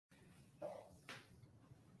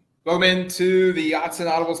Welcome into the Odds and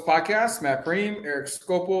Audibles podcast. Matt Preem, Eric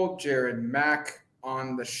Scopel, Jared Mack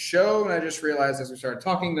on the show. And I just realized as we started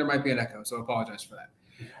talking, there might be an echo, so I apologize for that.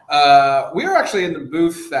 We are actually in the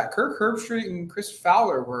booth that Kirk Herbstreit and Chris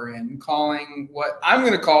Fowler were in, calling what I'm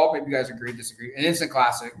going to call, maybe you guys agree, disagree, an instant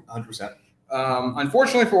classic. 100%.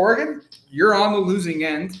 Unfortunately for Oregon, you're on the losing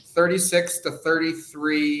end,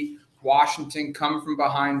 36-33. Washington come from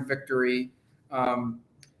behind victory.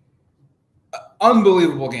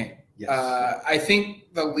 Unbelievable game. Yes. I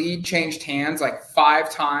think the lead changed hands like 5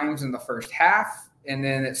 times in the first half, and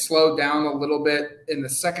then it slowed down a little bit in the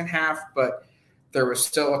second half, but there was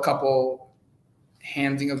still a couple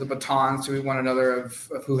handing of the batons to one another of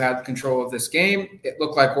who had control of this game. It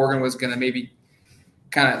looked like Oregon was going to maybe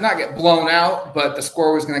kind of not get blown out, but the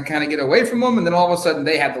score was going to kind of get away from them, and then all of a sudden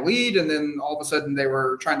they had the lead, and then all of a sudden they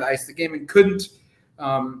were trying to ice the game and couldn't.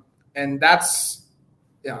 And that's –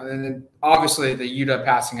 and then obviously the UW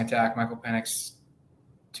passing attack, Michael Penix,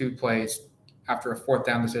 2 plays after a 4th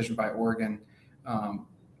down decision by Oregon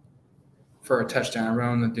for a touchdown.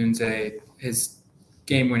 Rowan Odunze, his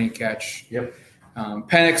game-winning catch. Yep.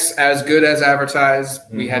 Penix, as good as advertised.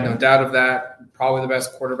 We had no doubt of that. Probably the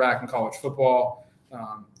best quarterback in college football.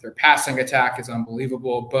 Their passing attack is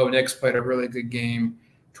unbelievable. Bo Nix played a really good game.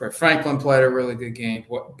 Troy Franklin played a really good game.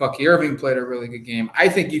 Bucky Irving played a really good game. I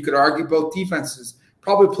think you could argue both defenses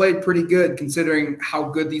probably played pretty good considering how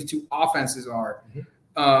good these 2 offenses are.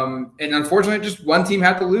 And unfortunately, just one team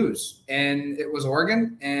had to lose, and it was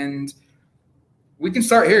Oregon. And we can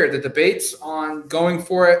start here. The debates on going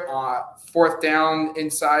for it, 4th down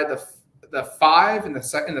inside the 5 in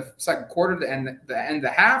the second quarter, the end of the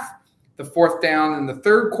half, the 4th down in the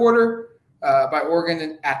third quarter by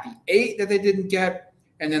Oregon at the 8 that they didn't get,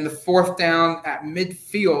 and then the 4th down at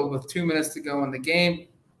midfield with 2 minutes to go in the game.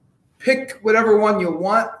 Pick whatever one you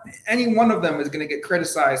want. Any one of them is going to get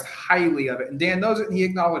criticized highly of it. And Dan knows it, and he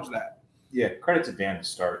acknowledged that. Yeah, credit to Dan to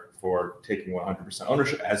start for taking 100%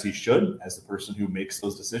 ownership, as he should, as the person who makes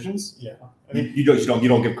those decisions. Yeah, I mean, you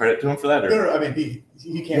don't give credit to him for that. Or? No, I mean, he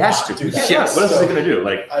can't. He has to. Do that. Yes. What else is he going to do?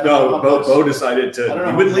 Like, no, Bo decided to. He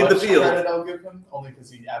wouldn't leave the field. Credit I'll give him only because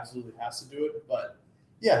he absolutely has to do it. But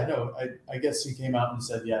yeah, no, I guess he came out and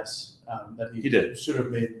said yes, that he did. Should have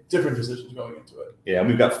made different decisions going into it. Yeah, and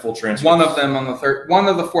we've got full transfer. One of them on the one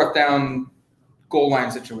of the 4th down goal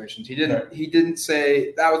line situations. He didn't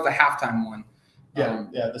say that was the halftime one. Yeah,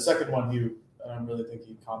 the second one I don't really think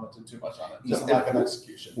he commented too much on it. Just lack of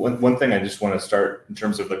execution. One thing I just want to start in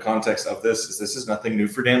terms of the context of this is nothing new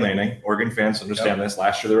for Dan Lanning. Oregon fans understand this.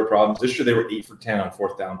 Last year there were problems. This year they were 8 for 10 on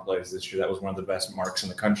 4th down plays. This year that was one of the best marks in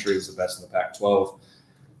the country. It was the best in the Pac-12.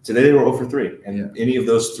 Today they were 0 for 3. And any of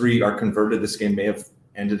those 3 are converted, this game may have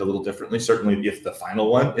ended a little differently. Certainly if the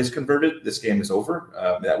final one is converted, this game is over.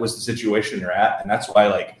 That was the situation you're at. And that's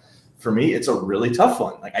why, for me, it's a really tough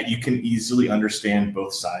one. You can easily understand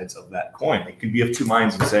both sides of that coin. It can be of 2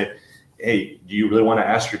 minds and say, hey, do you really want to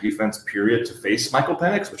ask your defense, period, to face Michael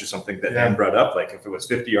Penix, which is something that Dan brought up. If it was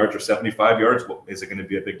 50 yards or 75 yards, is it going to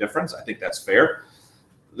be a big difference? I think that's fair.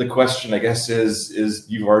 The question, I guess, is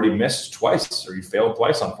you've already missed twice, or you failed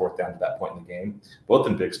twice on 4th down to that point in the game, both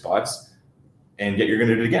in big spots, and yet you're going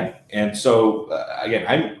to do it again. And so,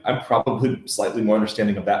 again, I'm probably slightly more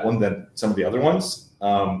understanding of that one than some of the other ones,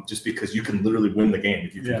 just because you can literally win the game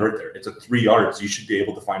if you convert there. It's a 3 yards. You should be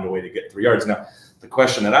able to find a way to get 3 yards. Now, the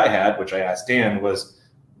question that I had, which I asked Dan, was,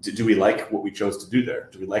 do we like what we chose to do there?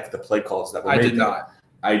 Do we like the play calls that were made? I did not.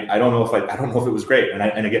 I don't know if it was great.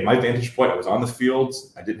 And again, my vantage point, I was on the field.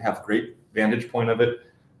 I didn't have a great vantage point of it.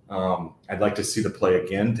 I'd like to see the play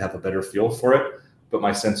again to have a better feel for it. But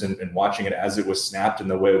my sense in watching it as it was snapped and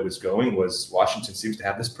the way it was going was Washington seems to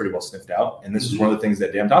have this pretty well sniffed out. And this is one of the things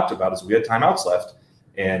that Dan talked about is we had timeouts left.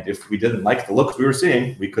 And if we didn't like the looks we were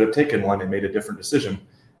seeing, we could have taken one and made a different decision.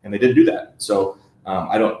 And they didn't do that. So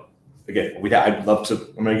I'd love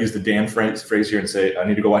to, I'm going to use the Dan phrase here and say, I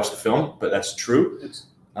need to go watch the film, but that's true.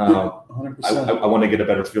 I want to get a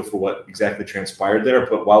better feel for what exactly transpired there.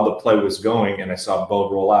 But while the play was going and I saw Bo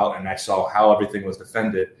roll out and I saw how everything was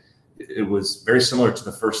defended, it was very similar to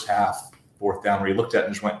the first half 4th down where you looked at it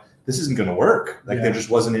and just went, this isn't going to work. There just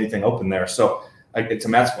wasn't anything open there. So to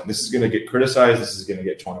Matt's point, this is going to get criticized. This is going to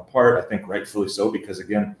get torn apart. I think rightfully so, because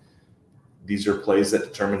again, these are plays that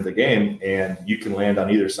determine the game, and you can land on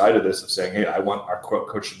either side of this of saying, hey, I want our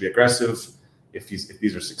coach to be aggressive. If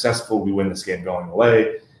these are successful, we win this game going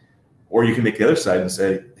away. Or you can make the other side and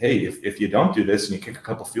say, hey, if you don't do this and you kick a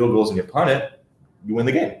couple field goals and you punt it, you win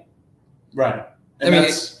the game. Right. And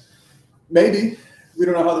maybe. we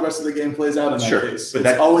don't know how the rest of the game plays out in that Sure, case. but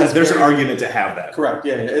It's there's an argument to have that. Correct.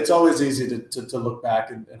 Yeah. It's always easy to look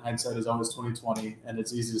back, and hindsight is always 20/20. And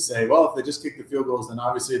it's easy to say, well, if they just kick the field goals, then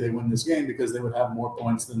obviously they win this game because they would have more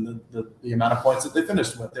points than the amount of points that they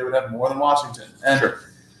finished with. They would have more than Washington. And Sure.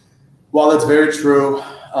 while that's very true,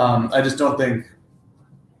 I just don't think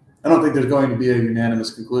there's going to be a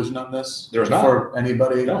unanimous conclusion on this There's not. for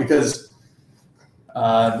anybody because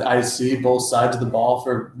I see both sides of the ball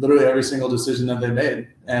for literally every single decision that they made.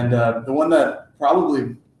 And the one that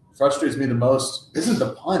probably frustrates me the most isn't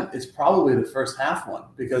the punt. It's probably the first half one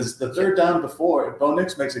because the third down before, if Bo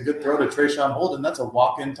Nix makes a good throw to Trayshawn Holden, that's a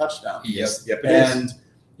walk-in touchdown. Yes. Yep. And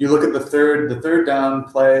you look at the third down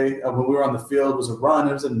play when we were on the field was a run.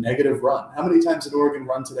 It was a negative run. How many times did Oregon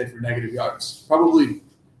run today for negative yards? Probably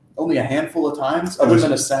only a handful of times other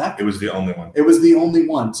than a sack. It was the only one. It was the only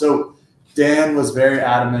one. So Dan was very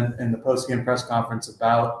adamant in the post-game press conference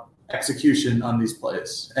about execution on these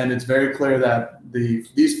plays. And it's very clear that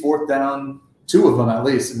these fourth down, two of them at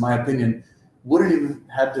least, in my opinion, wouldn't even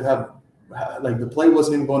have to have – like the play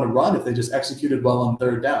wasn't even going to run if they just executed well on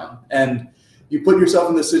third down. And you put yourself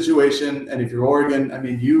in this situation, and if you're Oregon, I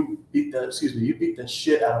mean, you beat the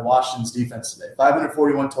shit out of Washington's defense today.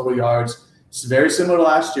 541 total yards. It's very similar to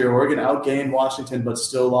last year. Oregon outgained Washington, but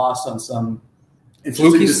still lost on some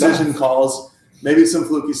interesting decision calls, maybe some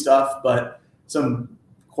fluky stuff, but some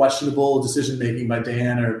questionable decision-making by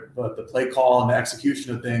Dan or the play call and the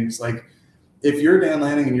execution of things. Like, if you're Dan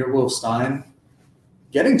Lanning and you're Will Stein,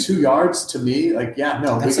 getting 2 yards to me, like, yeah,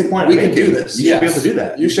 no, That's we the point can I'm do making. this. You should be able to do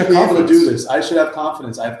that. You should be able to do this. I should have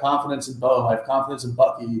confidence. I have confidence in Bo. I have confidence in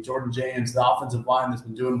Bucky, Jordan James, the offensive line that's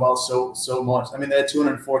been doing well so much. I mean, they had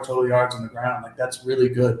 204 total yards on the ground. Like, that's really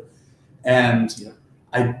good. And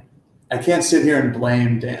I can't sit here and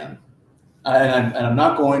blame Dan. And I'm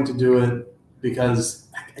not going to do it because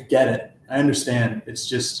I get it. I understand. It's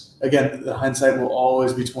just, again, the hindsight will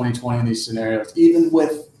always be 20/20 in these scenarios. Even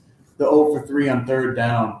with the 0 for 3 on third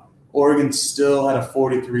down, Oregon still had a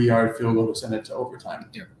 43-yard field goal to send it to overtime.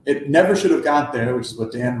 Yeah. It never should have got there, which is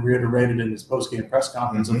what Dan reiterated in his post-game press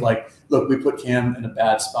conference of like, look, we put Cam in a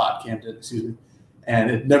bad spot. Cam did, excuse me. And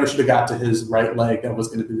it never should have got to his right leg that was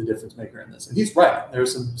going to be the difference maker in this. And he's right.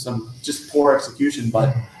 There's some just poor execution,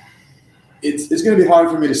 but it's going to be hard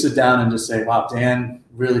for me to sit down and just say, wow, Dan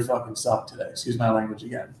really fucking sucked today. Excuse my language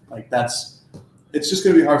again. Like, it's just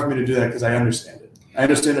going to be hard for me to do that because I understand it. I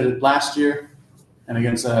understood it last year and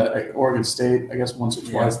against Oregon State, I guess once or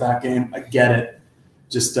twice that game. I get it.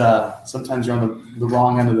 Just sometimes you're on the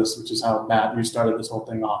wrong end of this, which is how Matt, you started this whole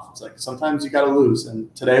thing off. It's like sometimes you got to lose,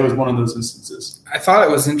 and today was one of those instances. I thought it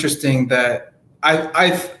was interesting that I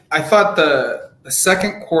thought the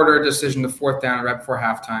second quarter decision, the fourth down right before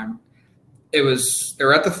halftime, they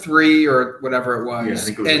were at the 3 or whatever it was, Yeah, I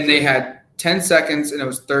think it was and they had 10 seconds, and it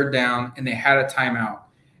was third down, and they had a timeout.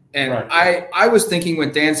 And Right. I was thinking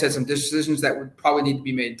when Dan said some decisions that would probably need to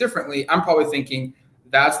be made differently, I'm probably thinking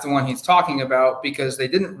that's the one he's talking about because they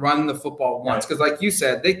didn't run the football once. Because like you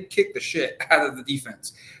said, they kicked the shit out of the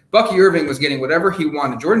defense. Bucky Irving was getting whatever he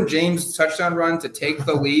wanted. Jordan James' touchdown run to take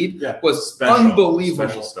the lead was unbelievable.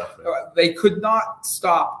 Special stuff there. They could not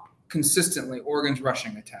stop consistently Oregon's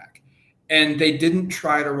rushing attack. And they didn't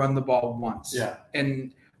try to run the ball once. Yeah.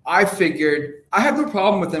 And I figured I have no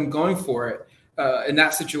problem with them going for it in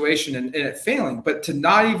that situation and it failing. But to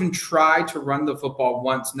not even try to run the football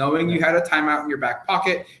once, knowing you had a timeout in your back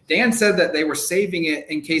pocket. Dan said that they were saving it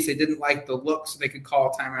in case they didn't like the look so they could call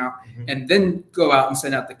a timeout and then go out and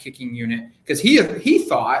send out the kicking unit. Because he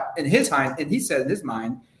thought in his mind, and he said in his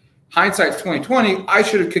mind, hindsight's 20/20, I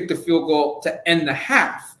should have kicked the field goal to end the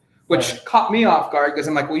half. Which caught me off guard because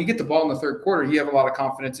I'm like, well, you get the ball in the third quarter. You have a lot of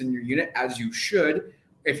confidence in your unit, as you should.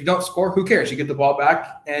 If you don't score, who cares? You get the ball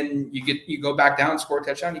back and you go back down, score a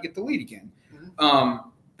touchdown, you get the lead again.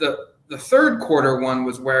 The third quarter one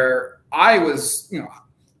was where I was,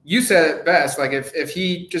 you said it best. Like if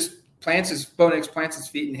he just Bo Nix plants his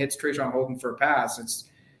feet and hits Trayshawn Holden for a pass,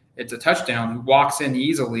 it's a touchdown. He walks in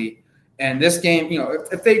easily. And this game,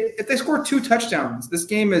 if they score 2 touchdowns, this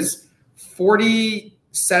game is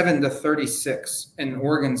 47-36 in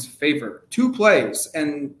Oregon's favor. 2 plays.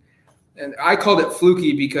 And I called it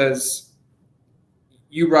fluky because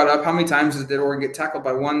you brought up how many times did Oregon get tackled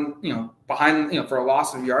by one, behind, for a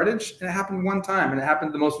loss of yardage? And it happened one time, and it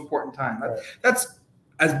happened the most important time. Right. That's,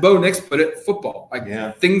 as Bo Nix put it, football.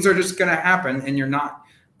 Things are just going to happen, and you're not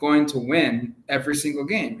going to win every single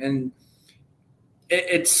game. And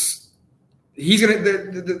he's going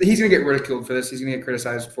to get ridiculed for this. He's going to get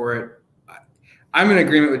criticized for it. I'm in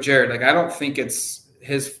agreement with Jared. I don't think it's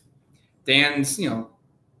Dan's,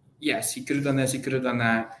 yes, he could have done this, he could have done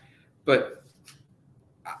that. But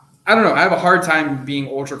I don't know. I have a hard time being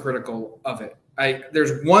ultra critical of it.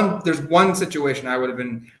 There's one situation I would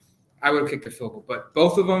have kicked a field goal, but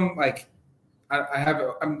both of them, like,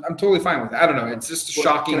 I'm totally fine with it. I don't know. It's just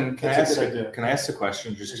shocking. Can I ask a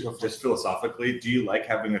question just philosophically? Do you like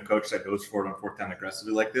having a coach that goes for it on fourth down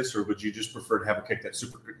aggressively like this, or would you just prefer to have a kick that's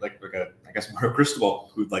super like I guess Mario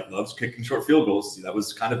Cristobal, who like loves kicking short field goals? That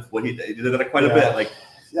was kind of what he did that quite a bit. Like,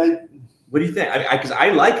 what do you think? Because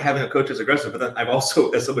I like having a coach that's aggressive, but then I've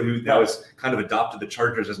also, as somebody who now has kind of adopted the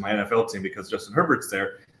Chargers as my NFL team because Justin Herbert's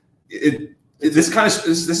there. This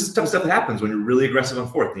is tough stuff that happens when you're really aggressive on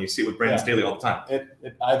fourth, and you see it with Brandon Staley all the time.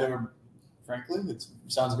 It either, frankly, it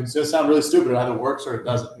sounds really stupid. It either works or it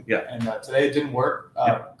doesn't. Yeah. And today it didn't work.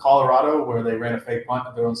 Colorado, where they ran a fake punt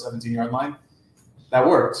at their own 17-yard line, that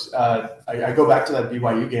worked. I go back to that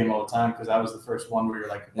BYU game all the time because that was the first one where you're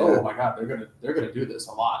like, oh my God, they're gonna do this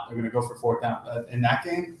a lot. They're gonna go for fourth down. In that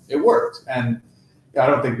game, it worked, and I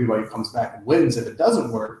don't think BYU comes back and wins if it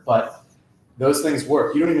doesn't work, but those things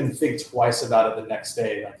work. You don't even think twice about it the next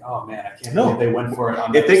day. Like, oh man, I can't believe they went for it.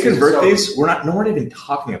 If they convert these, we're not even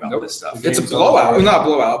talking about this stuff. It's a blowout. Well, not a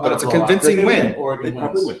blowout, but it's a convincing win. Oregon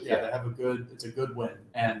wins. Yeah, it's a good win.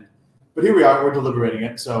 But here we are. We're deliberating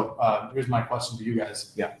it. So here's my question to you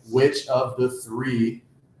guys. Yeah. Which of the three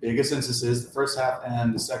biggest instances, the first half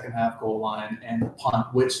and the second half goal line and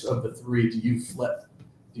punt, which of the three do you flip?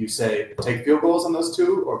 Do you say take field goals on those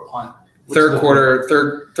two or punt? Third quarter,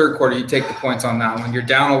 you take the points on that one. You're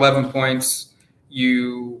down 11 points.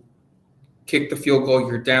 You kick the field goal.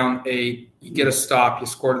 You're down 8. You get a stop. You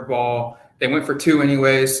scored the ball. They went for 2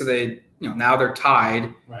 anyways, so now they're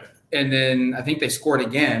tied. Right. And then I think they scored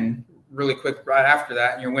again really quick right after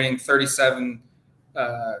that, and you're winning 37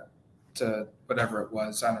 to whatever it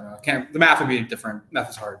was. I don't know. The math would be different. Math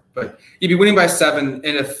is hard, but you'd be winning by 7. And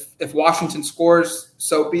if Washington scores,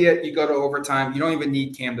 so be it. You go to overtime. You don't even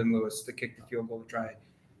need Camden Lewis to kick the field goal to try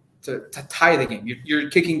to tie the game. You're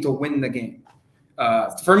kicking to win the game.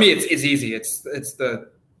 For me, it's easy. It's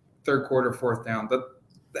the third quarter, fourth down. The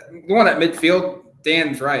one at midfield,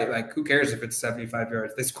 Dan's right. Like, who cares if it's 75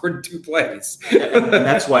 yards? They scored 2 plays. And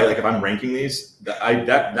that's why, like, if I'm ranking these,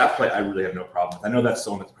 that play I really have no problem with. I know that's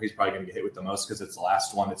the one that he's probably going to get hit with the most because it's the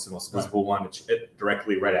last one. It's the most visible one. It's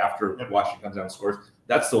directly right after Washington comes down and scores.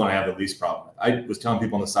 That's the one I have the least problem with. I was telling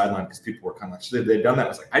people on the sideline because people were kind of like, should they've done that? I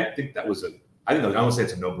was like, I think that was I don't want to say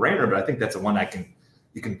it's a no-brainer, but I think that's a one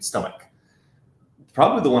you can stomach.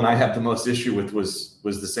 Probably the one I have the most issue with was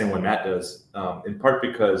the same one Matt does, in part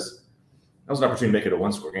because that was an opportunity to make it a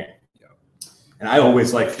 1-score game. Yeah. And I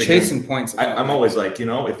always like chasing points. I'm always like,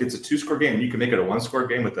 if it's a 2-score game and you can make it a 1-score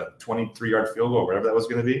game with a 23-yard field goal or whatever that was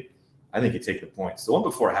going to be, I think you take the points. The one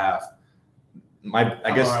before half, I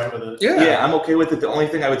guess, all right with it. Yeah, I'm okay with it. The only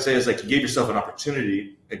thing I would say is, like, you gave yourself an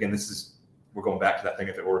opportunity. Again, we're going back to that thing.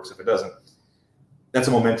 If it works, if it doesn't, that's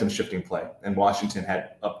a momentum shifting play. And Washington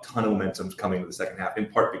had a ton of momentum coming to the second half, in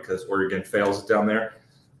part because Oregon fails down there.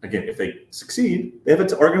 Again, if they succeed,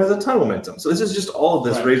 Oregon has a ton of momentum. So this is just all of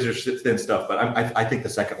this razor thin stuff. But I think the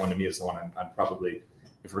second one to me is the one I'm probably,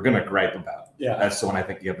 if we're going to gripe about, that's the one I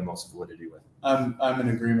think you have the most validity with. I'm in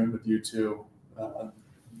agreement with you too.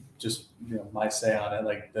 Just my say on it,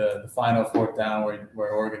 like the final fourth down where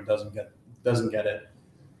Oregon doesn't get it.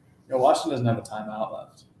 Washington doesn't have a timeout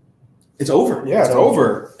left. It's over. Yeah, it's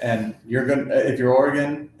over. And if you're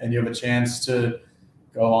Oregon and you have a chance to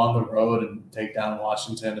go on the road and take down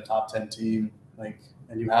Washington, a top 10 team,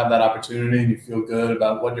 and you have that opportunity and you feel good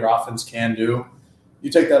about what your offense can do,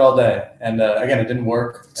 you take that all day. And again, it didn't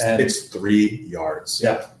work. And it's 3 yards.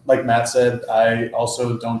 Yeah. Like Matt said, I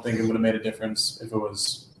also don't think it would have made a difference if it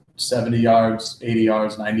was 70 yards, 80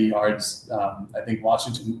 yards, 90 yards. I think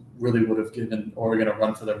Washington really would have given Oregon a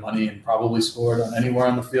run for their money and probably scored on anywhere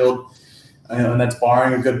on the field. And that's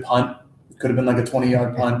barring a good punt. It could have been like a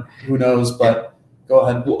 20-yard punt. Who knows? But go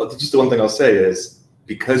ahead. Well, just the one thing I'll say is,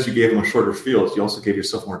 because you gave them a shorter field, you also gave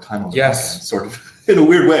yourself more time on the back end, sort of, in a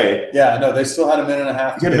weird way. Yeah, no, they still had a minute and a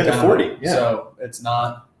half. You had a minute 40. Yeah. So it's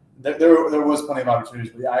not there was plenty of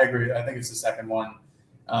opportunities, but yeah, I agree. I think it's the second one.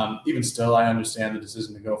 Even still, I understand the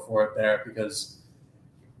decision to go for it there because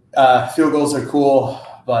field goals are cool,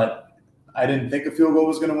 but I didn't think a field goal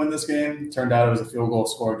was going to win this game. Turned out it was a field goal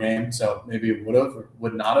score game, so maybe it would have or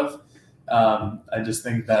would not have. I just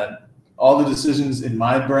think that all the decisions in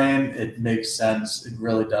my brain, it makes sense. It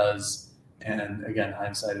really does. And again,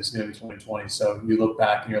 hindsight is going to be 20/20. So you look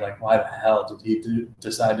back and you're like, why the hell did he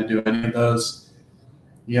decide to do any of those?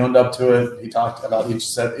 He owned up to it. He talked about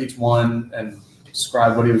each one and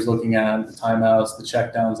described what he was looking at, the timeouts, the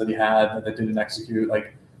checkdowns that he had that didn't execute.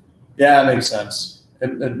 Like, yeah, it makes sense.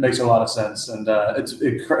 It makes a lot of sense. And it's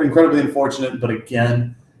incredibly unfortunate. But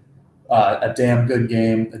again, a damn good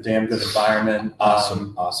game, a damn good environment.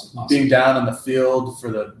 Awesome. Being down on the field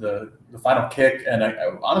for the final kick, and I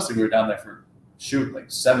honestly, we were down there for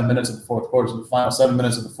like 7 minutes of the fourth quarter, so the final 7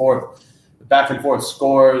 minutes of the fourth, the back and forth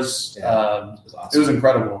scores. It was awesome. It was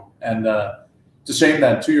incredible, and it's a shame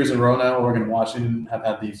that 2 years in a row now, Oregon and Washington have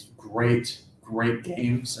had these great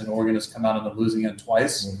games, and Oregon has come out on the losing end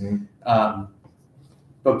twice. Mm-hmm.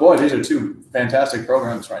 But boy, these are two fantastic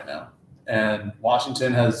programs right now. And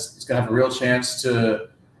Washington is going to have a real chance to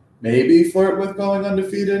maybe flirt with going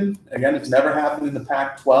undefeated. Again, it's never happened in the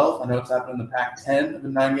Pac-12. I know it's happened in the Pac-10 of the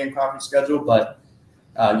 9-game conference schedule, but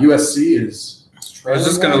USC is. I was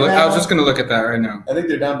just going to look at that right now. I think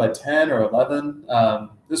they're down by 10 or 11.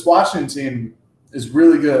 This Washington team is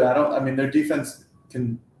really good. Their defense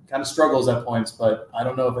can kind of struggles at points, but I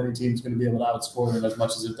don't know if any team's going to be able to outscore them as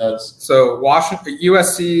much as it does. So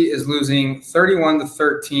USC is losing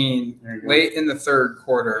 31-13 late in the third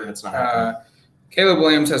quarter. That's not happening. Caleb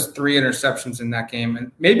Williams has 3 interceptions in that game,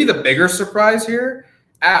 and maybe the bigger surprise here,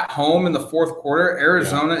 at home in the fourth quarter,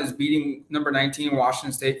 Arizona is beating number 19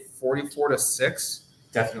 Washington State 44-6.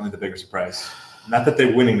 Definitely the bigger surprise. Not that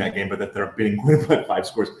they're winning that game, but that they're beating by 5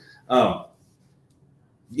 scores.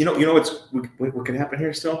 You know what could happen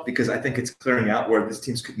here still? Because I think it's clearing out where these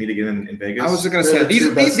teams could meet again in Vegas. I was going to say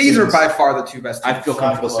these are by far the two best teams. I feel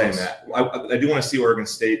comfortable saying that. I do want to see Oregon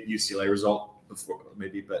State UCLA result before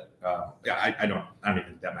maybe, but I don't even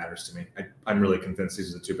think that matters to me. I'm really convinced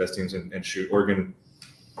these are the two best teams and shoot Oregon.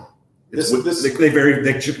 They could have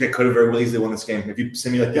very well easily won this game. If you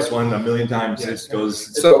simulate this one a million times, it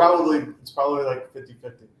goes. It's probably like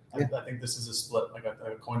 50-50. I think this is a split, like a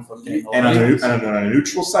coin flip game. And on a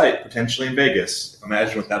neutral site, potentially in Vegas,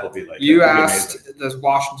 imagine what that will be like. You asked, does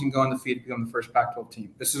Washington go undefeated to become the first Pac-12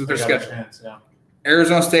 team? This is their schedule. Chance, yeah.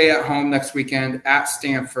 Arizona State at home next weekend, at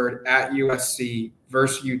Stanford, at USC,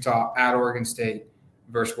 versus Utah, at Oregon State,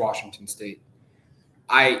 versus Washington State.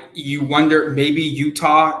 You wonder, maybe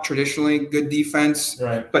Utah, traditionally good defense,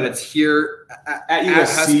 right? But it's here at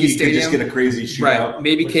USC. You could just get a crazy shootout. Right.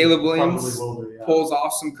 Maybe Caleb Williams pulls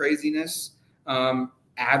off some craziness.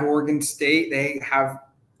 At Oregon State, they have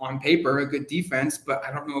on paper a good defense, but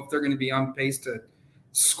I don't know if they're going to be on pace to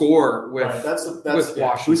score with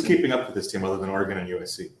Washington. Who's keeping up with this team other than Oregon and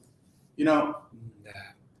USC?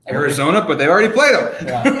 Arizona, but they already played them.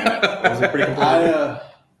 Yeah. Was it pretty competitive?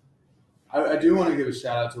 I do want to give a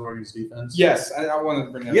shout out to Oregon's defense. Yes, I wanted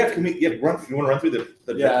to bring that up. You want to run through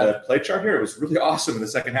the play chart here? It was really awesome in the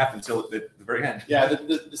second half until the very end. Yeah,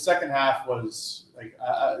 the second half was like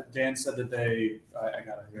Dan said that they I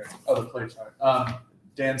got it here. Oh, the play chart.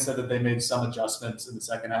 Dan said that they made some adjustments in the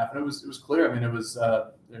second half, and it was clear. I mean, it was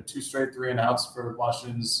 2 straight 3-and-outs for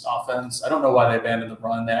Washington's offense. I don't know why they abandoned the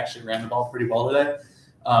run. They actually ran the ball pretty well today.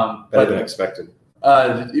 Better than expected.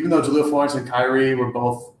 Even though Jaleel Florence and Kyrie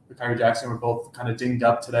Jackson were both kind of dinged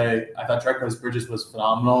up today, I thought Tre'Cose Bridges was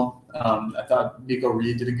phenomenal. I thought Nico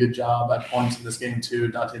Reed did a good job at points in this game too.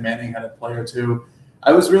 Dante Manning had a play or two.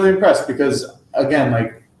 I was really impressed because, again,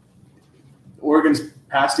 like Oregon's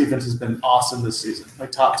pass defense has been awesome this season,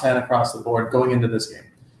 like top 10 across the board going into this game.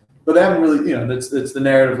 But they haven't really, that's the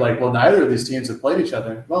narrative like, well, neither of these teams have played each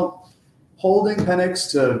other. Well, holding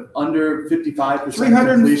Penix to under 55%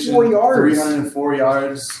 304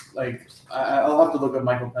 yards. Like, I'll have to look at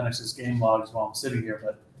Michael Penix's game logs while I'm sitting here,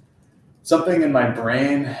 but something in my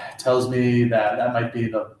brain tells me that might be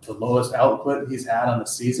the lowest output he's had on the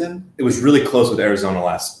season. It was really close with Arizona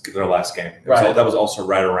their last game. That was also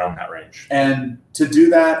right around that range. And to do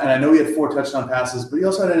that, and I know he had 4 touchdown passes, but he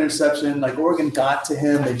also had an interception. Like, Oregon got to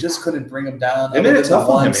him. They just couldn't bring him down. They made it tough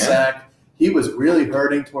on him, sack. He was really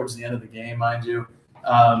hurting towards the end of the game, mind you.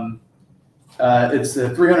 It's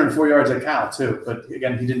 304 yards at Cal, too. But,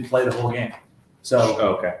 again, he didn't play the whole game. So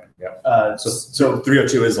okay, yeah. So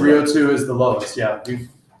 302 is 302 is the lowest, yeah.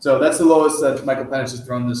 So that's the lowest that Michael Penix has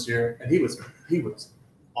thrown this year, and he was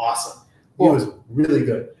awesome. He was really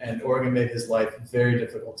good, and Oregon made his life very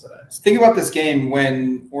difficult today. Think about this game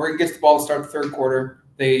when Oregon gets the ball to start the third quarter.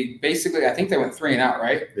 They basically, I think they went 3-and-out,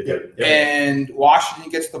 right? They did. Yeah. And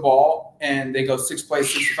Washington gets the ball, and they go 6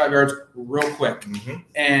 plays, 65 yards real quick. Mm-hmm.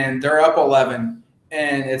 And they're up 11.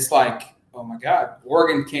 And it's like, oh, my God,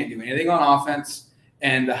 Oregon can't do anything on offense.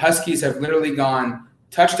 And the Huskies have literally gone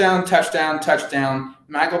touchdown, touchdown, touchdown.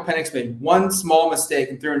 Michael Penix made one small mistake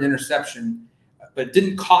and threw an interception, but it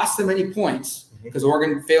didn't cost them any points because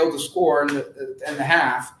Oregon failed to score in the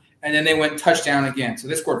half. And then they went touchdown again. So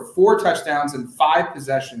they scored 4 touchdowns in 5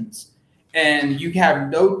 possessions. And you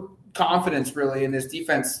have no confidence really in this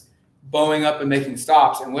defense bowing up and making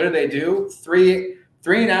stops. And what do?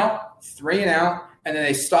 3-and-out. and then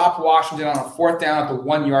they stopped Washington on a 4th down at the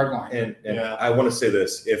 1-yard line. And I want to say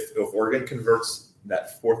this: if Oregon converts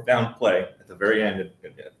that 4th down play at the very end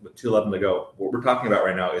with 2:11 to go, what we're talking about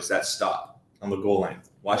right now is that stop on the goal line.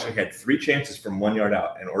 Washington had 3 chances from 1 yard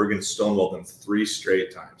out, and Oregon stonewalled them 3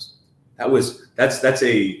 straight times. That's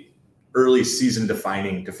a early season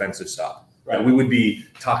defining defensive stop. Right. We would be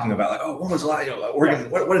talking about like, oh, when was the last? Oregon,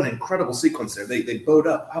 what an incredible sequence there. They bowed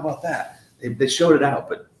up. How about that? They showed it out,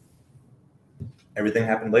 but everything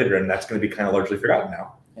happened later, and that's going to be kind of largely forgotten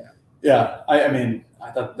now. Yeah. I mean, I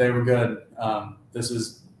thought they were good. This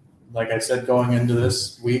is, like I said, going into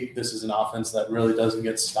this week, this is an offense that really doesn't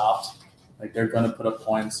get stopped. Like, they're going to put up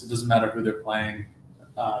points. It doesn't matter who they're playing.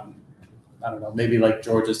 I don't know, maybe like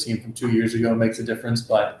Georgia's team from 2 years ago makes a difference,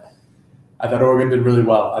 but I thought Oregon did really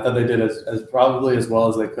well. I thought they did as probably as well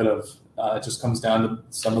as they could have. It just comes down to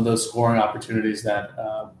some of those scoring opportunities that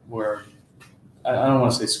were, I don't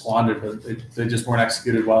want to say squandered, but they just weren't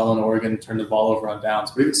executed well, and Oregon turned the ball over on downs.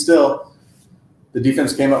 But even still, the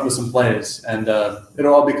defense came up with some plays, and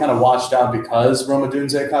it'll all be kind of washed out because Rome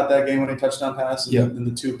Odunze caught that game-winning touchdown pass in the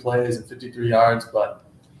 2 plays and 53 yards. But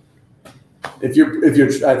if you're,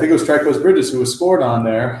 I think it was Tricos Bridges who was scored on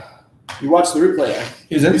there. You watch the replay.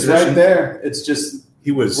 He's right there. It's just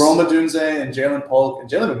he was Rome Odunze and Jalen Polk, and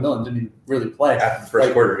Jalen McMillan didn't even really play after the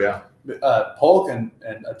first quarter. Yeah, Polk and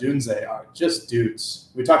Odunze are just dudes.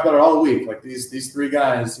 We talked about it all week. Like these 3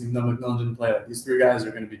 guys, even though McMillan didn't play, like these 3 guys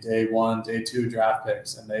are going to be day 1, day 2 draft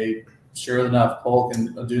picks, and they, sure enough, Polk and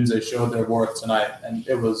Odunze showed their worth tonight, and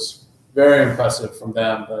it was very impressive from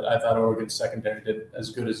them. But I thought Oregon's secondary did as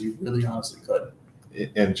good as you really honestly could.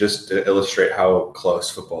 And just to illustrate how close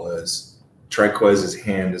football is, Triquez's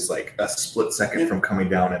hand is like a split second from coming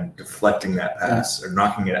down and deflecting that pass or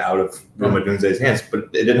knocking it out of Rome Odunze's hands. But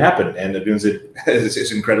it didn't happen. And Odunze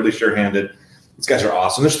is incredibly sure-handed. These guys are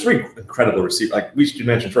awesome. There's 3 incredible receivers. Like we should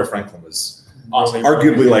mention, Troy Franklin was awesome.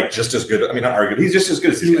 Arguably like just as good. I mean, not arguably. He's just as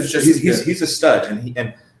good as he's a stud.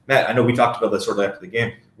 And Matt, I know we talked about this sort of after the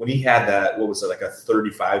game. When he had that, what was it, like a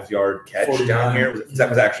 35-yard catch 49. Down here? That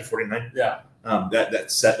was actually 49? Yeah.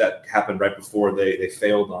 That happened right before they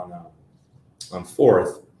failed on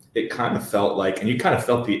 4th. It kind of felt like, and you kind of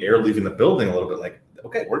felt the air leaving the building a little bit. Like,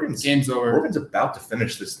 okay, game's over. Oregon's about to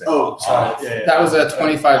finish this thing. Oh, sorry. That was a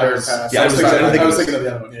 25-yard pass. Yeah, I was thinking of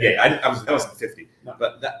the other one. That was 50. No.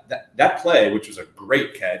 But that play, which was a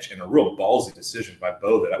great catch and a real ballsy decision by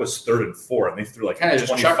Bo, that was 3rd and 4, and they threw like a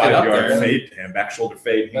 25-yard fade to him, back shoulder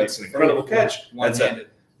fade. He makes an incredible catch.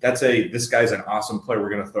 That's this guy's an awesome player.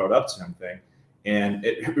 We're going to throw it up to him thing. And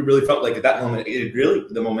it really felt like at that moment,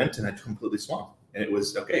 the momentum had completely swung. And it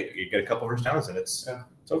was, okay, you get a couple first downs and it's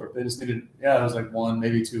over. They just needed, it was like 1,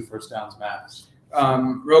 maybe 2 first downs max.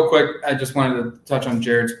 Real quick, I just wanted to touch on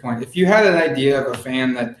Jared's point. If you had an idea of a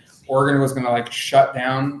fan that Oregon was going to like shut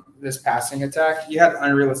down this passing attack, you had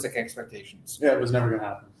unrealistic expectations. Yeah, it was never going to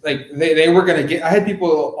happen. Like they were going to get, I had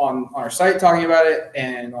people on our site talking about it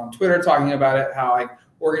and on Twitter talking about it, how like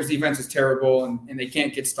Oregon's defense is terrible and they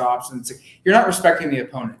can't get stops. And it's like, you're not respecting the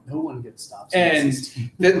opponent. No one gets stops. And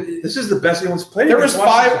this is the best anyone's played. There was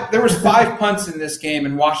 5 punts in this game,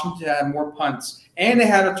 and Washington had more punts, and they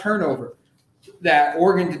had a turnover that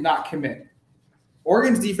Oregon did not commit.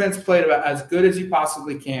 Oregon's defense played about as good as you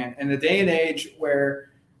possibly can. In the day and age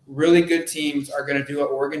where really good teams are going to do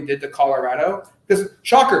what Oregon did to Colorado, because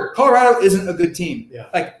shocker, Colorado isn't a good team. Yeah.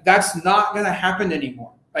 Like that's not going to happen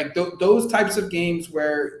anymore. Like those types of games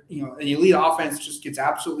where, an elite offense just gets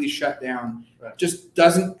absolutely shut down, just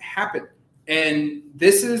doesn't happen. And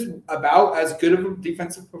this is about as good of a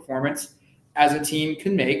defensive performance as a team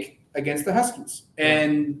can make against the Huskies.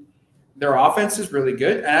 And their offense is really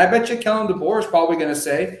good. And I bet you Kellen DeBoer is probably going to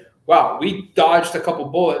say, wow, we dodged a couple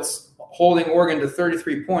bullets holding Oregon to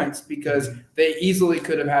 33 points because they easily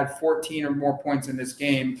could have had 14 or more points in this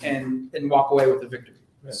game and walk away with the victory.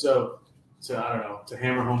 So I don't know, to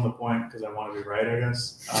hammer home the point, because I want to be right, I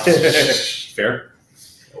guess. Fair.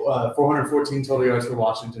 414 total yards for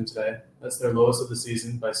Washington today. That's their lowest of the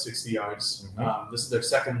season by 60 yards. Mm-hmm. This is their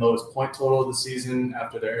second lowest point total of the season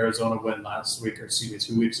after their Arizona win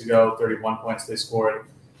 2 weeks ago. 31 points they scored.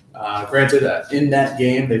 Granted, in that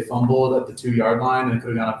game, they fumbled at the 2-yard line and it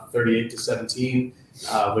could have gone up 38-17,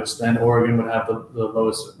 which then Oregon would have the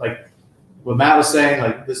lowest. Like what Matt was saying,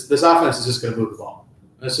 like this offense is just going to move the ball.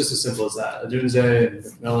 It's just as simple as that. Odunze and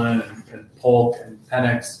McMillan and Polk and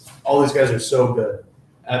Penix, all these guys are so good.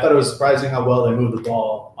 And I thought it was surprising how well they moved the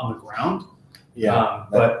ball on the ground. Yeah.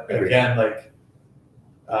 But again,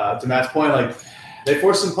 to Matt's point, they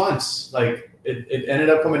forced some punts. It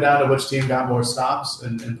ended up coming down to which team got more stops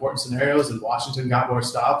in important scenarios, and Washington got more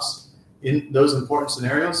stops in those important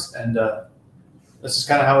scenarios. And This is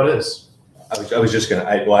kind of how it is. I was just gonna.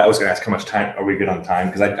 I was gonna ask how much time are we good on time,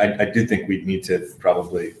 because I do think we need to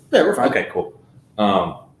probably. Yeah, we're fine. Okay, cool.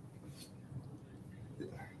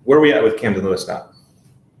 Where are we at with Camden Lewis now?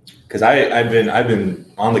 Because I've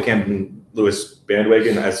been on the Camden Lewis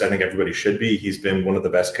bandwagon, as I think everybody should be. He's been one of the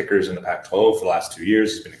best kickers in the Pac-12 for the last 2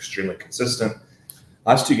 years. He's been extremely consistent.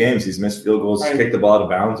 Last 2 games, he's missed field goals, kicked the ball out of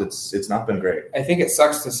bounds. It's not been great. I think it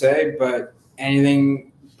sucks to say, but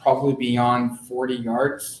anything probably beyond 40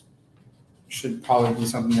 yards should probably be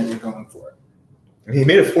something that you're going for. I mean, he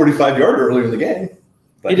made a 45-yarder earlier in the game.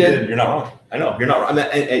 But He did. You're not wrong. I know. You're not wrong.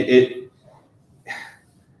 I mean,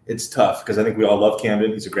 it's tough because I think we all love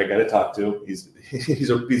Camden. He's a great guy to talk to. He's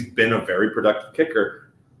been a very productive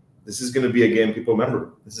kicker. This is going to be a game people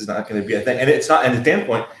remember. This is not going to be a thing. And it's not. And at Dan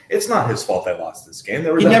point, it's not his fault they lost this game.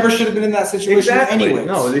 He never should have been in that situation anyway.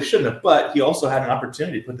 No, they shouldn't have. But he also had an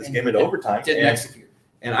opportunity to put this game into overtime. Didn't execute.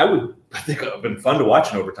 And I think it would have been fun to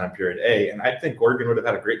watch an overtime period A. And I think Oregon would have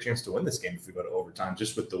had a great chance to win this game if we go to overtime,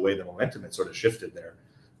 just with the way the momentum had sort of shifted there.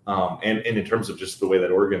 And in terms of just the way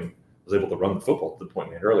that Oregon was able to run the football, to the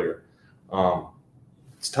point made earlier.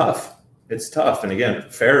 It's tough. It's tough. And again,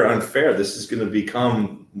 fair or unfair, this is going to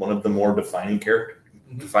become one of the more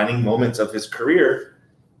defining moments of his career.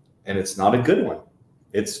 And it's not a good one.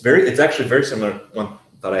 It's actually very similar. One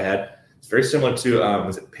thought I had, it's very similar to,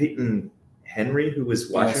 was it Peyton Henry, who was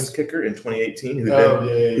Washington's kicker in 2018,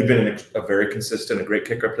 who'd been a very consistent, a great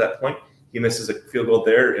kicker up to that point. He misses a field goal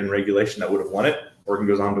there in regulation that would have won it. Oregon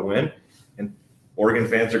goes on to win, and Oregon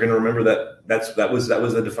fans are going to remember that was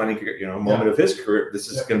a defining moment of his career. This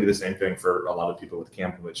is going to be the same thing for a lot of people with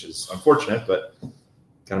Camden, which is unfortunate, but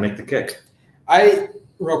got to make the kick. I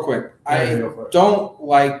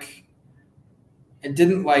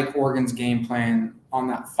didn't like Oregon's game plan on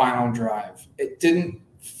that final drive. It didn't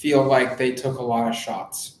feel like they took a lot of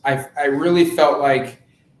shots. I really felt like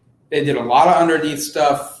they did a lot of underneath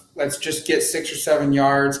stuff. Let's just get 6 or 7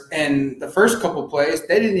 yards. And the first couple plays,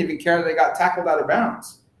 they didn't even care they got tackled out of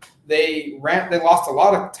bounds. They lost a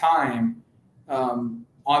lot of time on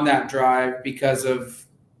that drive because of,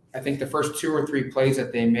 I think, the first 2 or 3 plays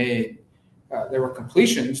that they made. There were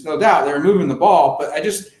completions, no doubt. They were moving the ball, but I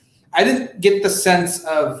didn't get the sense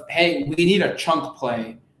of, hey, we need a chunk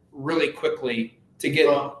play really quickly to get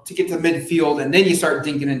to midfield, and then you start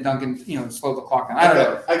dinking and dunking, slow the clock down. I don't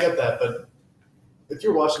know. I get that, but if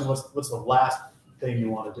you're watching, what's the last thing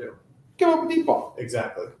you want to do? Give up a deep ball.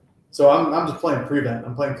 Exactly. So I'm just playing prevent.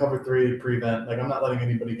 I'm playing cover 3 prevent. Like, I'm not letting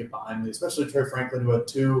anybody get behind me, especially Trey Franklin, who had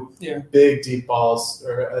 2 big deep balls.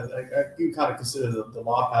 Or you kind of consider the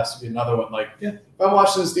lob pass to be another one. Like, if I'm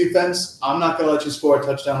watching this defense, I'm not going to let you score a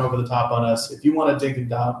touchdown over the top on us. If you want to dink and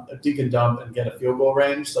dump and get a field goal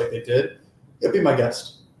range like they did, be my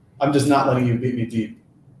guest. I'm just not letting you beat me deep.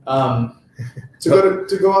 To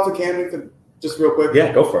go off of Camden, just real quick.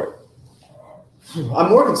 Yeah, go for it. I'm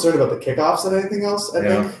more concerned about the kickoffs than anything else, I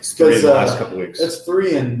think. It's 3 in the last couple weeks. It's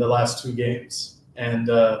 3 in the last 2 games. And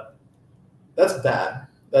that's bad.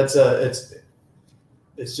 That's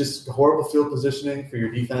it's just horrible field positioning for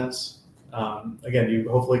your defense. Again, you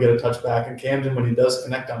hopefully get a touchback. And Camden, when he does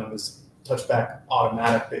connect on him, is touchback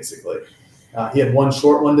automatic, basically. He had 1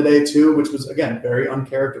 short one today, too, which was, again, very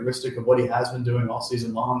uncharacteristic of what he has been doing all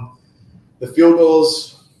season long. The field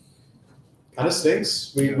goals kind of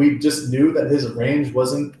stinks. We just knew that his range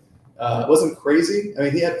wasn't crazy. I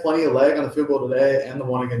mean, he had plenty of leg on the field goal today, and the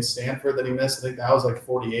one against Stanford that he missed. I think that was like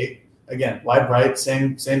 48. Again, wide right,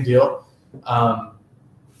 same deal. I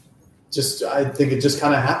think it just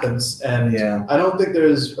kind of happens, and I don't think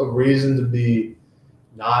there's a reason to be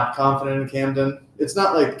not confident in Camden. It's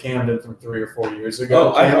not like Camden from 3 or 4 years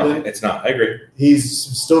ago. Oh, I know. It's not. I agree. He's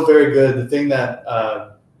still very good. The thing that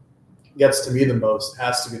gets to me the most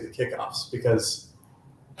has to be the kickoffs, because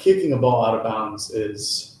kicking a ball out of bounds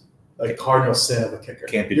is like a cardinal sin of a kicker.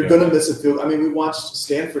 You're going to miss a field. I mean, we watched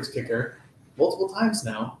Stanford's kicker multiple times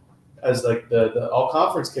now as like the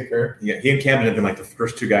all-conference kicker. Yeah, he and Camden have been like the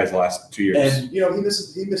first 2 guys the last 2 years. And, he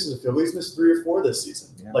misses a field goal. He's missed 3 or 4 this season.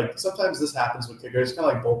 Yeah. Like, sometimes this happens with kickers. It's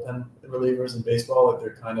kind of like bullpen relievers in baseball. Like,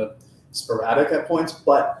 they're kind of sporadic at points.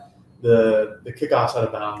 But the kickoffs out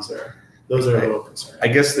of bounds those are a little concerning. I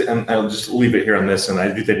guess, and I'll just leave it here on this, and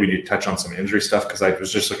I do think we need to touch on some injury stuff, because I was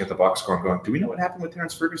just looking at the box score and going, do we know what happened with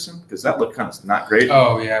Terrence Ferguson? Because that looked kind of not great.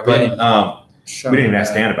 Oh, yeah. We didn't even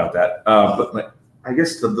ask Dan about that. But I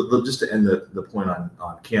guess just to end the point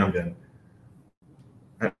on Camden,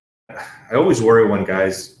 I always worry when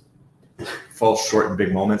guys fall short in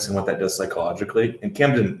big moments and what that does psychologically. And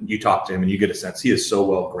Camden, you talk to him and you get a sense he is so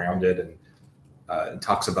well grounded and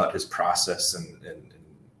talks about his process and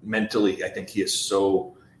mentally. I think he is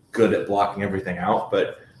so good at blocking everything out,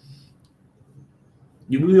 but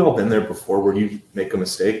we've all been there before where you make a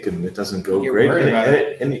mistake and it doesn't go You're great, worried about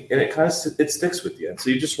and it kind of it sticks with you. And so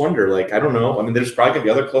you just wonder, like, I don't know. I mean, there's probably gonna be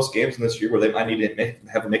other close games in this year where they might need to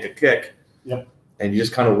have him make a kick. Yep. And you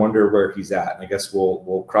just kind of wonder where he's at. And I guess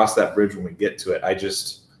we'll cross that bridge when we get to it.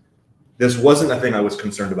 This wasn't a thing I was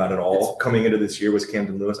concerned about at all coming into this year was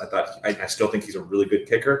Camden Lewis. I still think he's a really good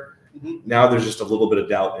kicker. Mm-hmm. Now there's just a little bit of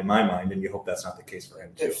doubt in my mind, and you hope that's not the case for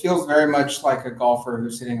him too. It feels very much like a golfer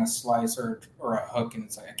who's hitting a slice or a hook, and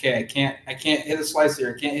it's like, okay, I can't hit a slice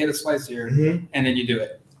here, I can't hit a slice here, and then you do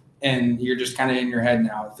it, and you're just kind of in your head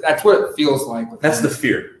now. That's what it feels like. That's the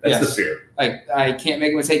fear. That's the fear. Like I can't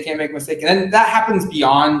make a mistake, and then that happens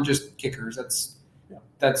beyond just kickers.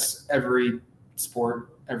 That's every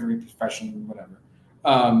sport, every profession, whatever.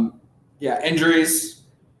 Injuries.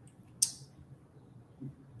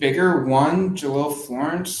 Bigger one, Jalil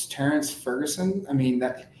Florence, Terrence Ferguson. I mean,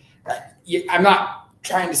 I'm not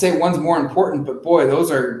trying to say one's more important, but boy, those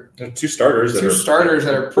are two starters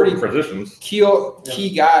that are pretty positions.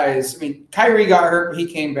 Key guys. I mean, Kyrie got hurt, but he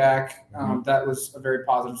came back. That was a very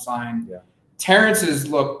positive sign. Yeah. Terrence's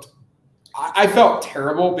looked. I felt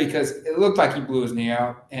terrible because it looked like he blew his knee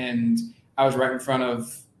out, and I was right in front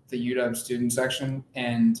of the UW student section.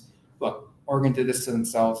 And look, Oregon did this to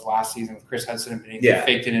themselves last season with Chris Hudson and Benito.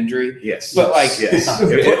 Faked an injury. Yes. But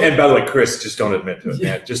and by the way, Chris, just don't admit to it,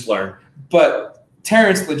 man. Just learn. But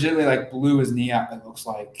Terrence legitimately blew his knee out. It looks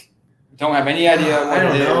like. Don't have any idea what I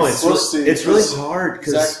don't it know. is. It's really hard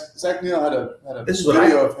because Zach Neal had a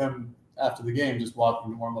video of him after the game just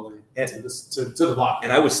walking normally to the block.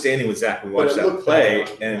 And I was standing with Zach when we watched that play,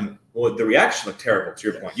 and the reaction looked terrible. To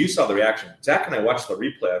your point, you saw the reaction. Zach and I watched the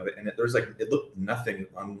replay of it, and it looked nothing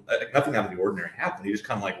nothing out of the ordinary happened. He just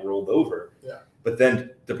kind of rolled over. Yeah. But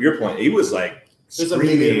then, to your point, he was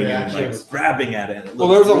screaming and grabbing at it. And there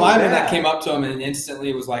was a lineman that came up to him and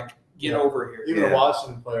instantly was like, "Get over here." Even a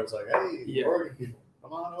Washington player was like, "Hey, Oregon people,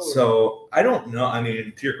 come on over." So I don't know. I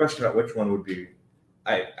mean, to your question about which one would be,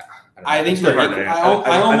 I think they're equal.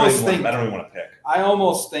 I don't even want to pick. I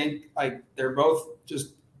almost think they're both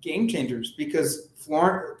just game changers because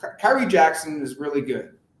Kyrie Jackson is really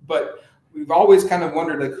good, but we've always kind of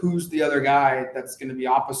wondered who's the other guy that's going to be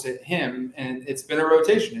opposite him, and it's been a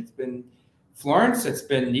rotation. It's been Florence, it's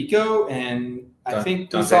been Nico, and I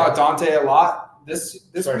think we saw Dante a lot this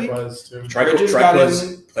week.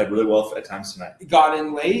 Bridges played really well at times tonight. Got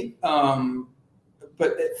in late.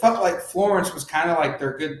 But it felt like Florence was kind of like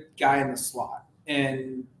their good guy in the slot.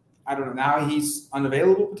 And I don't know, now he's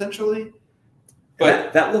unavailable potentially.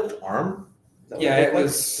 But that looked arm? It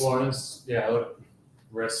was Florence. Yeah, it looked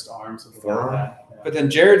wrist, arm, something like that. Yeah. But then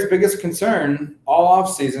Jared's biggest concern all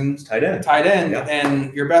offseason, tight end. Yeah.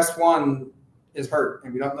 And your best one is hurt.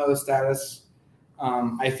 And we don't know the status.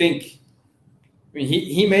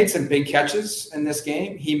 He made some big catches in this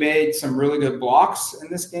game. He made some really good blocks in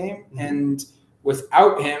this game. Mm-hmm. And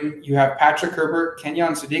without him, you have Patrick Herbert,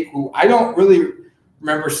 Kenyon Sadiq, who I don't really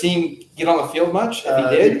remember seeing get on the field much. If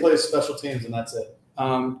he did, he plays special teams, and that's it.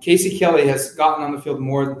 Casey Kelly has gotten on the field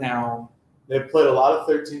more now. They've played a lot of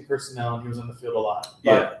 13 personnel, and he was on the field a lot.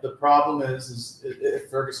 But the problem is if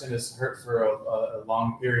Ferguson is hurt for a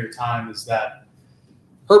long period of time, is that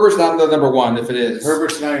Herbert's not the number one. If it is,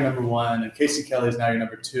 Herbert's now your number one, and Casey Kelly is now your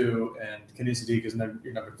number two, and Kenyon Sadiq is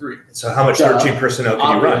your number three. So how much 13 personnel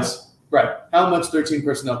can you run? Right. How much 13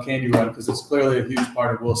 personnel can you run? Because it's clearly a huge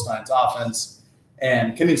part of Will Stein's offense.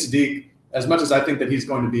 And Kenyon Sadiq, as much as I think that he's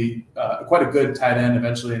going to be quite a good tight end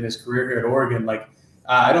eventually in his career here at Oregon,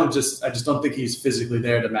 I just don't think he's physically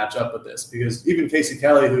there to match up with this. Because even Casey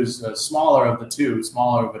Kelly, who's smaller of the two,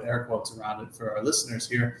 smaller with air quotes around it for our listeners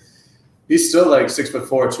here, he's still 6'4",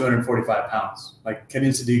 245 pounds.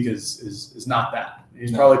 Kenyon Sadiq is not that.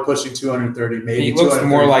 He's probably pushing 230, maybe. He looks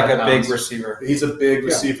more like a big receiver. He's a big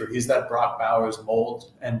receiver. He's that Brock Bowers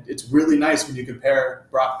mold. And it's really nice when you compare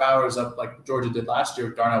Brock Bowers up like Georgia did last year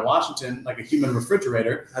with Darnell Washington, like a human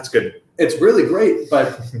refrigerator. That's good. It's really great.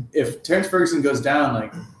 But if Terrence Ferguson goes down,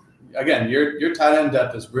 again, your tight end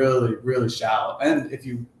depth is really, really shallow. And if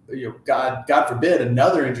you God forbid,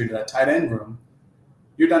 another injury to that tight end room,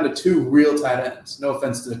 you're down to two real tight ends. No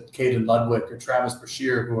offense to Caden Ludwig or Travis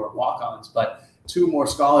Brashear, who are walk-ons, but two more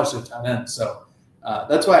scholarship tight ends. So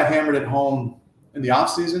that's why I hammered it home in the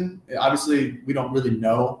offseason. Obviously, we don't really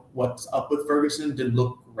know what's up with Ferguson. Didn't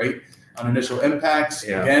look great on initial impact.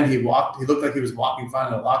 Yeah. Again, he looked like he was walking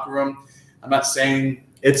fine in the locker room. I'm not saying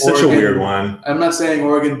it's such a weird one. I'm not saying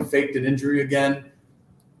Oregon faked an injury again.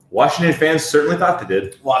 Washington fans certainly thought they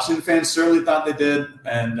did.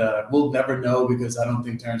 And we'll never know because I don't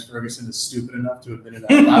think Terrence Ferguson is stupid enough to admit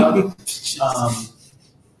it out loud.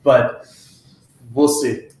 but we'll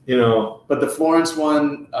see. But the Florence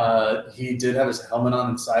one, he did have his helmet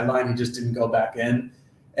on the sideline. He just didn't go back in.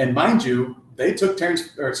 And mind you, they took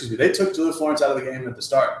Jaleel Florence out of the game at the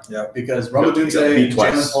start. Yeah. Because Roma Dunze and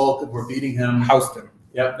Jalen Polk were beating him. Housed him.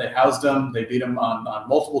 Yep, they housed him. They beat him on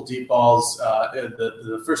multiple deep balls.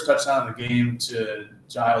 The first touchdown of the game to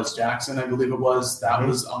Giles Jackson, I believe it was, that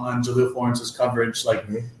was on Jaleel Florence's coverage.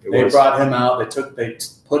 They brought him out. They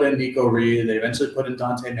put in Nico Reed. They eventually put in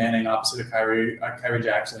Dante Manning opposite of Kyrie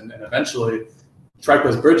Jackson. And eventually,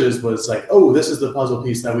 Trikweze Bridges was like, oh, this is the puzzle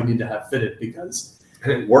piece that we need to have fitted because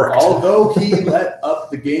it worked. Although he let up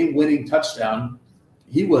the game-winning touchdown,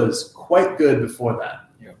 he was quite good before that.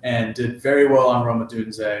 And did very well on Roma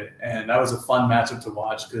Dunze. And that was a fun matchup to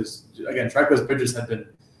watch because, again, Trikweze Bridges had been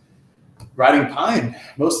riding pine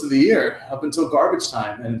most of the year up until garbage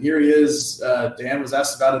time. And here he is. Dan was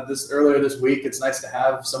asked about it earlier this week. It's nice to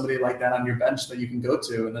have somebody like that on your bench that you can go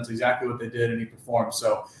to. And that's exactly what they did, and he performed.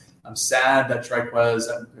 So I'm sad that Trikweze,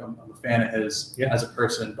 I'm a fan of his as a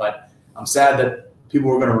person, but I'm sad that people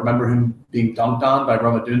were going to remember him being dunked on by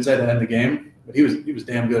Roma Dunze to end the game. But he was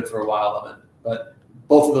damn good for a while of it. But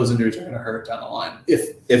both of those injuries are going to hurt down the line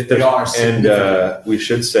if they are. And we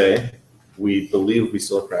should say we believe we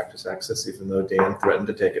still have practice access, even though Dan threatened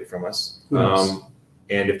to take it from us.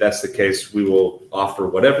 And if that's the case, we will offer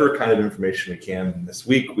whatever kind of information we can this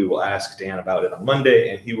week. We will ask Dan about it on Monday,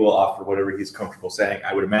 and he will offer whatever he's comfortable saying.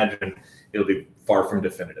 I would imagine it'll be far from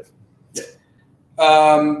definitive.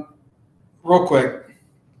 Yeah. Real quick,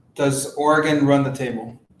 does Oregon run the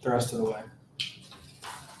table the rest of the way?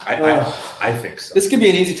 I think so. This could be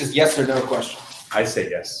an easy just yes or no question. I say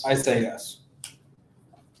yes. I say yes.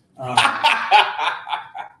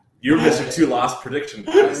 You're missing 2 loss predictions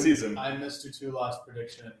this season. I missed a 2-loss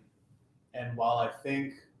prediction. And while I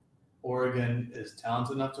think Oregon is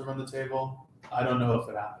talented enough to run the table, I don't know if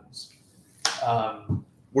it happens.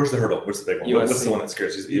 Where's the hurdle? What's the big one? USC. What's the one that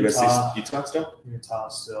scares you? Utah still? Utah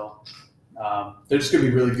still. They're just going to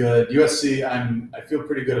be really good. USC, I feel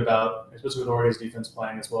pretty good about, especially with Oregon's defense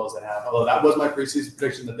playing as well as they have. Although that was my preseason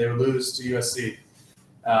prediction that they would lose to USC.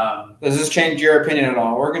 Does this change your opinion at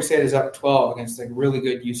all? Oregon State is up 12 against a really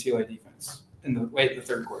good UCLA defense in the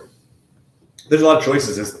third quarter. There's a lot of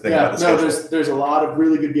choices. Is the thing about the schedule. There's a lot of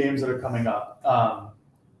really good games that are coming up.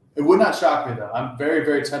 It would not shock me though. I'm very,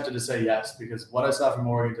 very tempted to say yes because what I saw from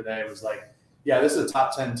Oregon today was like, yeah, this is a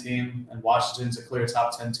top 10 team, and Washington's a clear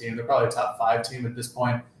top 10 team. They're probably a top 5 team at this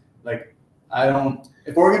point.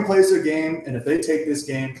 If Oregon plays their game, and if they take this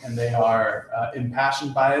game and they are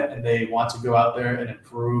impassioned by it, and they want to go out there and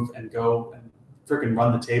improve and go and freaking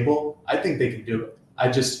run the table, I think they can do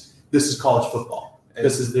it. This is college football.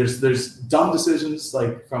 There's dumb decisions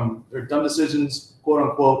dumb decisions, quote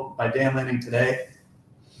unquote, by Dan Lanning today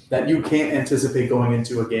that you can't anticipate going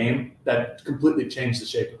into a game that completely changed the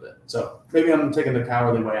shape of it. So maybe I'm taking the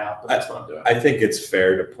cowardly way out, but that's what I'm doing. I think it's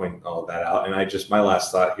fair to point all of that out. And my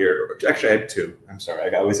last thought here, actually I have 2. I'm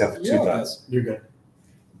sorry. I always have 2 thoughts. You're good.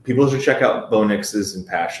 People should check out Bo Nix's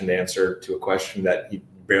impassioned answer to a question that he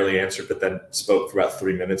barely answered, but then spoke for about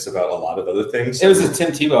 3 minutes about a lot of other things. It was a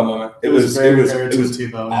Tim Tebow moment. It was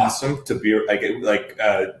Tebow. Awesome to be like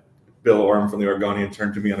Bill Orm from the Oregonian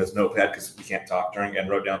turned to me on his notepad because we can't talk during and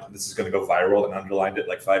wrote down this is going to go viral and underlined it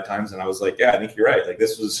like 5 times. And I was like, yeah, I think you're right. Like it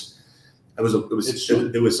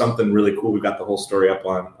was something really cool. We've got the whole story up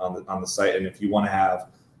on the site. And if you want to have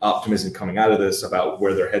optimism coming out of this about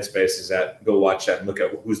where their headspace is at, go watch that and look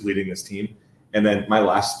at who's leading this team. And then my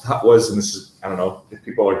last thought was, and this is, I don't know if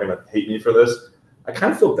people are going to hate me for this, I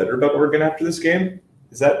kind of feel better about Oregon after this game.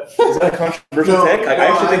 Is that a controversial take? I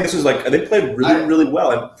actually think this was they played really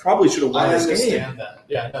well and probably should have won this game. I understand that.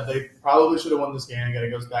 Yeah, no, they probably should have won this game. Again, it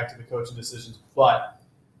goes back to the coaching decisions. But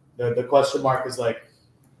the question mark is is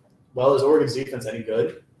Oregon's defense any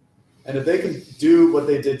good? And if they can do what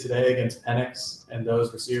they did today against Penix and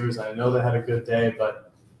those receivers, I know they had a good day,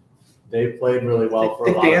 but they played really well for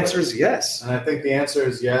a while. I think the answer is yes. And I think the answer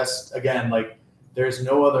is yes. Again, there's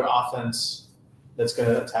no other offense that's going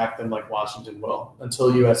to attack them like Washington will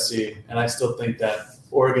until USC. And I still think that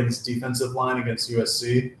Oregon's defensive line against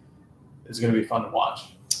USC is going to be fun to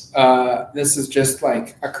watch. This is just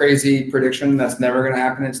like a crazy prediction that's never going to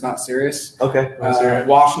happen. It's not serious. Okay.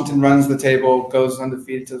 Washington runs the table, goes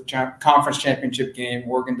undefeated to the conference championship game.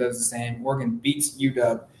 Oregon does the same. Oregon beats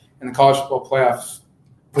UW in the college football playoffs.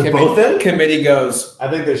 Committee goes, I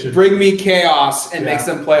think they should bring me chaos and makes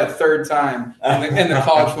them play a third time in the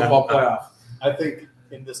college football playoff. I think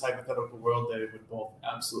in this hypothetical world, they would both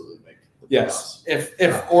absolutely make the playoffs. Yes.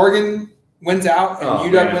 If Oregon wins out and Oh,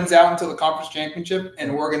 UW man. wins out until the conference championship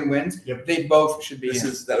and Oregon wins, Yep. they both should be in.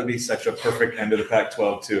 That would be such a perfect end of the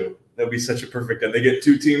Pac-12 too. That would be such a perfect end. They get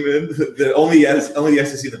 2 team in. The only the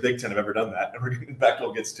SEC and the Big Ten have ever done that. And we're getting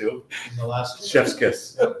Pac-12 gets 2. In the last Chef's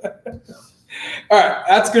kiss. All right,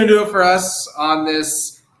 that's going to do it for us on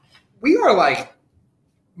this. We are like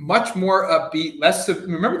much more upbeat, less.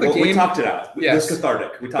 Remember the game? We talked it out. Yes. It was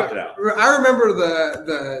cathartic. We talked it out. I remember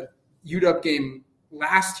the UW game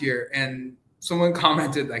last year, and someone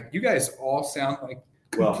commented like, "You guys all sound like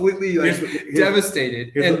Well, completely like here's-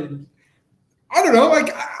 devastated." here's And I don't know.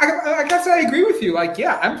 Like, I guess I agree with you. Like,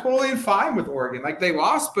 yeah, I'm totally fine with Oregon. Like, they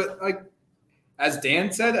lost, but like, as Dan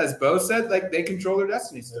said, as Bo said, like they control their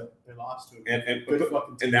destiny still. They lost to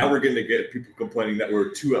And now we're going to get people complaining that we're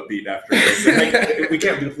too upbeat after this. We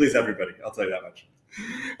can't please everybody. I'll tell you that much.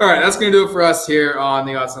 All right, that's going to do it for us here on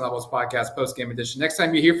the Odds and Levels podcast post-game edition. Next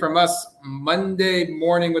time you hear from us, Monday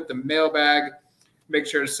morning with the mailbag, make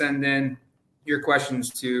sure to send in your questions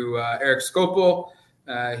to Eric Scopel.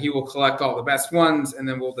 He will collect all the best ones, and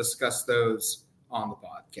then we'll discuss those on the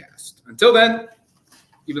podcast. Until then,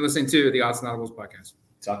 you've been listening to the Odds and Levels podcast.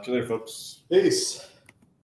 Talk to you later, folks. Peace.